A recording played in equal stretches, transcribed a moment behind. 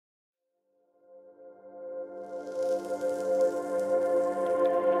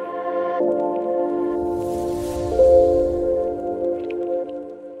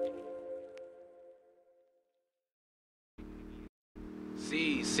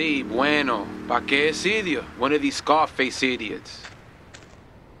Sí, bueno. ¿Pa' qué es idiot? One of these Scarface idiots.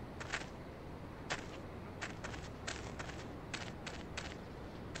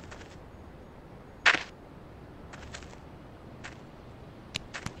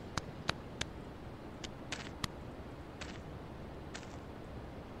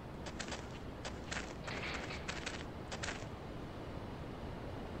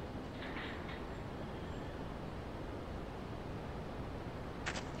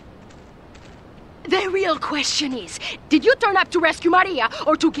 The real question is, did you turn up to rescue Maria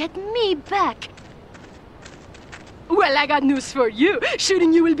or to get me back? Well, I got news for you.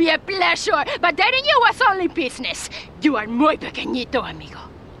 Shooting you will be a pleasure, but dating you was only business. You are muy pequeñito, amigo.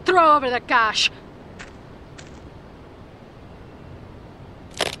 Throw over the cash.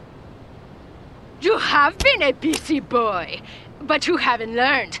 You have been a busy boy, but you haven't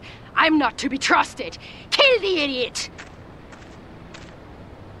learned. I'm not to be trusted. Kill the idiot!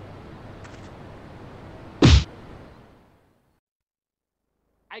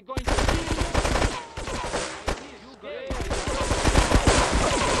 I'm going to kill you.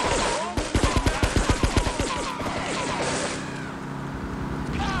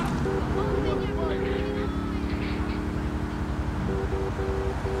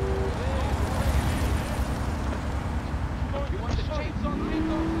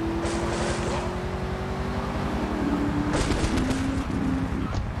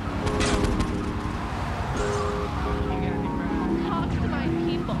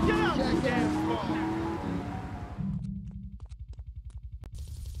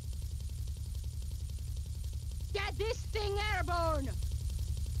 Get this thing airborne!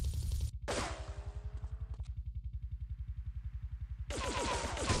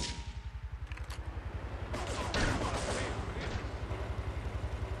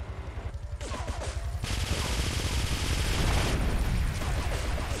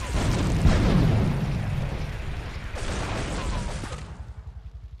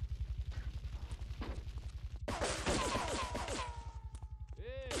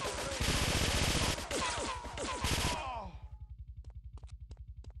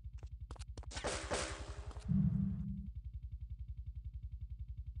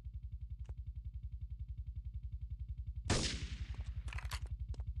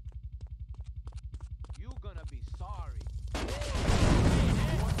 You're gonna be sorry.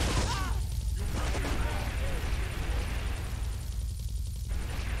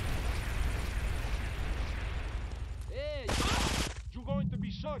 Hey, you're going to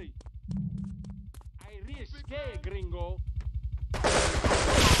be sorry. I risque, gringo.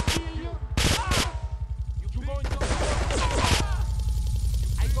 Kill you. You're going to.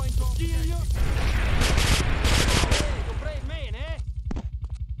 I'm going to kill you. Hey, you brave man, eh?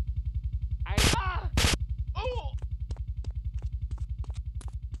 Oh!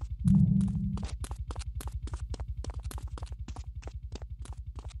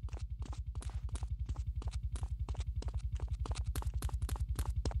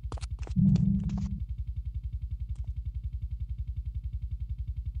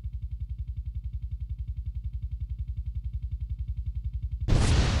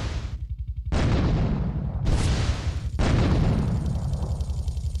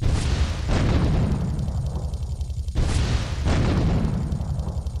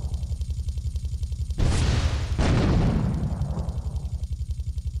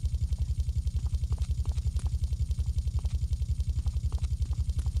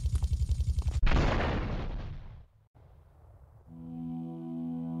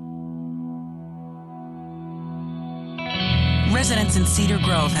 Residents in Cedar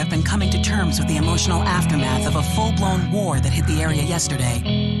Grove have been coming to terms with the emotional aftermath of a full-blown war that hit the area yesterday.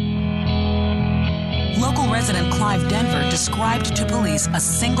 Local resident Clive Denver described to police a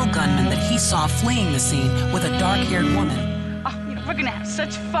single gunman that he saw fleeing the scene with a dark-haired woman. Oh, we're gonna have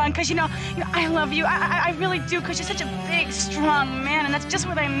such fun, because, I love you. I really do, because you're such a big, strong man, and that's just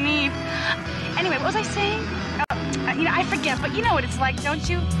what I need. Anyway, what was I saying? I forget, but you know what it's like, don't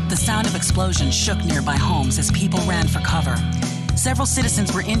you? The sound of explosions shook nearby homes as people ran for cover. Several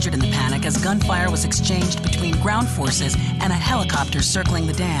citizens were injured in the panic as gunfire was exchanged between ground forces and a helicopter circling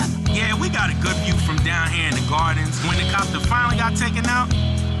the dam. Yeah, we got a good view from down here in the gardens. When the copter finally got taken out,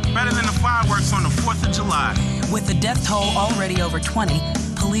 better than the fireworks on the 4th of July. With the death toll already over 20,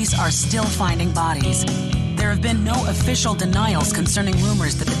 police are still finding bodies. There have been no official denials concerning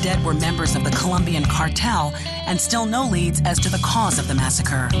rumors that the dead were members of the Colombian cartel, and still no leads as to the cause of the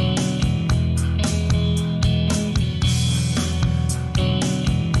massacre.